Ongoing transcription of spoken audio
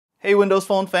Hey Windows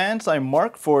Phone fans, I'm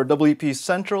Mark for WP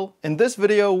Central. In this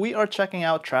video, we are checking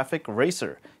out Traffic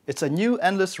Racer. It's a new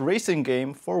endless racing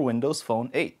game for Windows Phone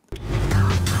 8.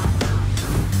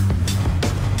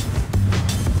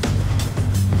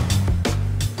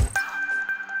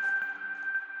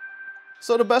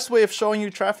 So the best way of showing you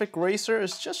Traffic Racer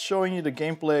is just showing you the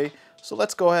gameplay. So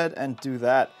let's go ahead and do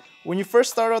that. When you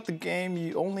first start out the game,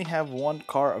 you only have one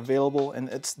car available, and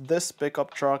it's this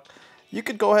pickup truck. You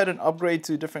could go ahead and upgrade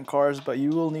to different cars, but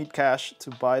you will need cash to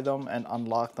buy them and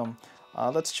unlock them.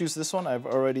 Let's choose this one. I've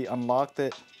already unlocked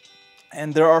it.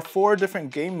 And there are 4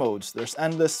 different game modes. There's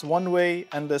endless one-way,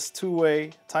 endless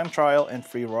two-way, time trial, and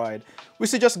free ride. We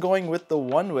suggest going with the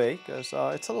one-way because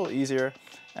it's a little easier.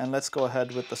 And let's go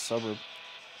ahead with the suburb.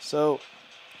 So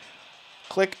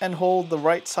click and hold the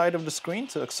right side of the screen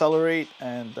to accelerate,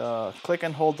 and click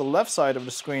and hold the left side of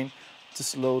the screen to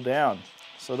slow down.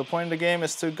 So the point of the game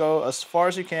is to go as far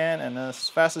as you can and as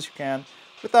fast as you can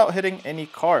without hitting any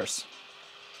cars.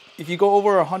 If you go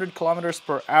over 100 kilometers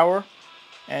per hour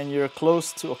and you're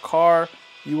close to a car,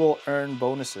 you will earn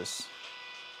bonuses.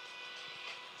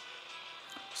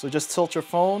 So just tilt your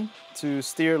phone to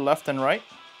steer left and right.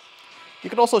 You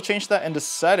can also change that in the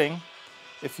setting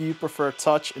if you prefer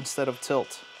touch instead of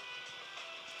tilt.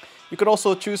 You could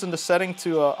also choose in the setting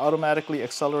to automatically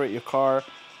accelerate your car.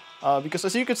 Because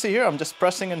as you can see here, I'm just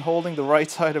pressing and holding the right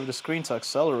side of the screen to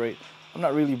accelerate. I'm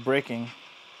not really braking.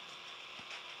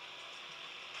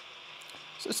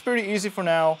 So it's pretty easy for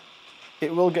now.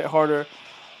 It will get harder.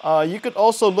 You could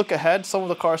also look ahead. Some of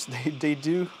the cars, they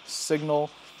do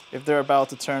signal if they're about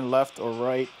to turn left or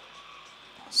right.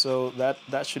 So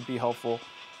that should be helpful.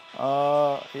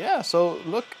 Yeah, so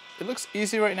look, it looks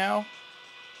easy right now,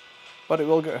 but it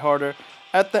will get harder.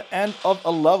 At the end of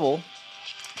a level,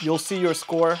 you'll see your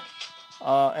score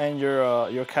and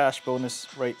your cash bonus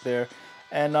right there.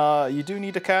 And you do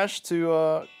need the cash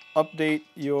to update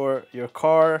your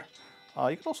car.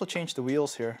 You can also change the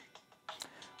wheels here.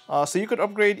 So you could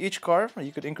upgrade each car.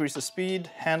 You could increase the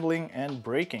speed, handling, and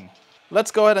braking.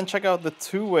 Let's go ahead and check out the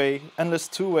two-way, endless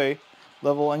two-way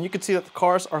level. And you can see that the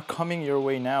cars are coming your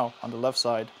way now on the left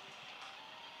side.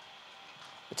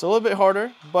 It's a little bit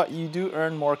harder, but you do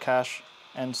earn more cash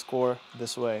and score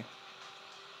this way.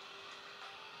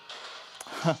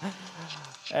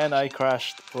 And I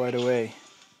crashed right away.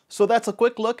 So that's a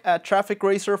quick look at Traffic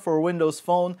Racer for Windows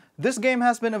Phone. This game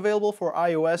has been available for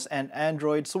iOS and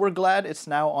Android, so we're glad it's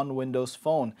now on Windows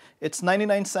Phone. It's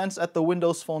 99 cents at the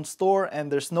Windows Phone store,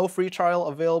 and there's no free trial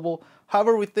available.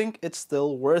 However, we think it's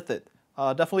still worth it.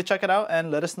 Definitely check it out and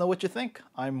let us know what you think.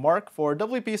 I'm Mark for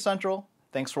WP Central.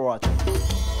 Thanks for watching.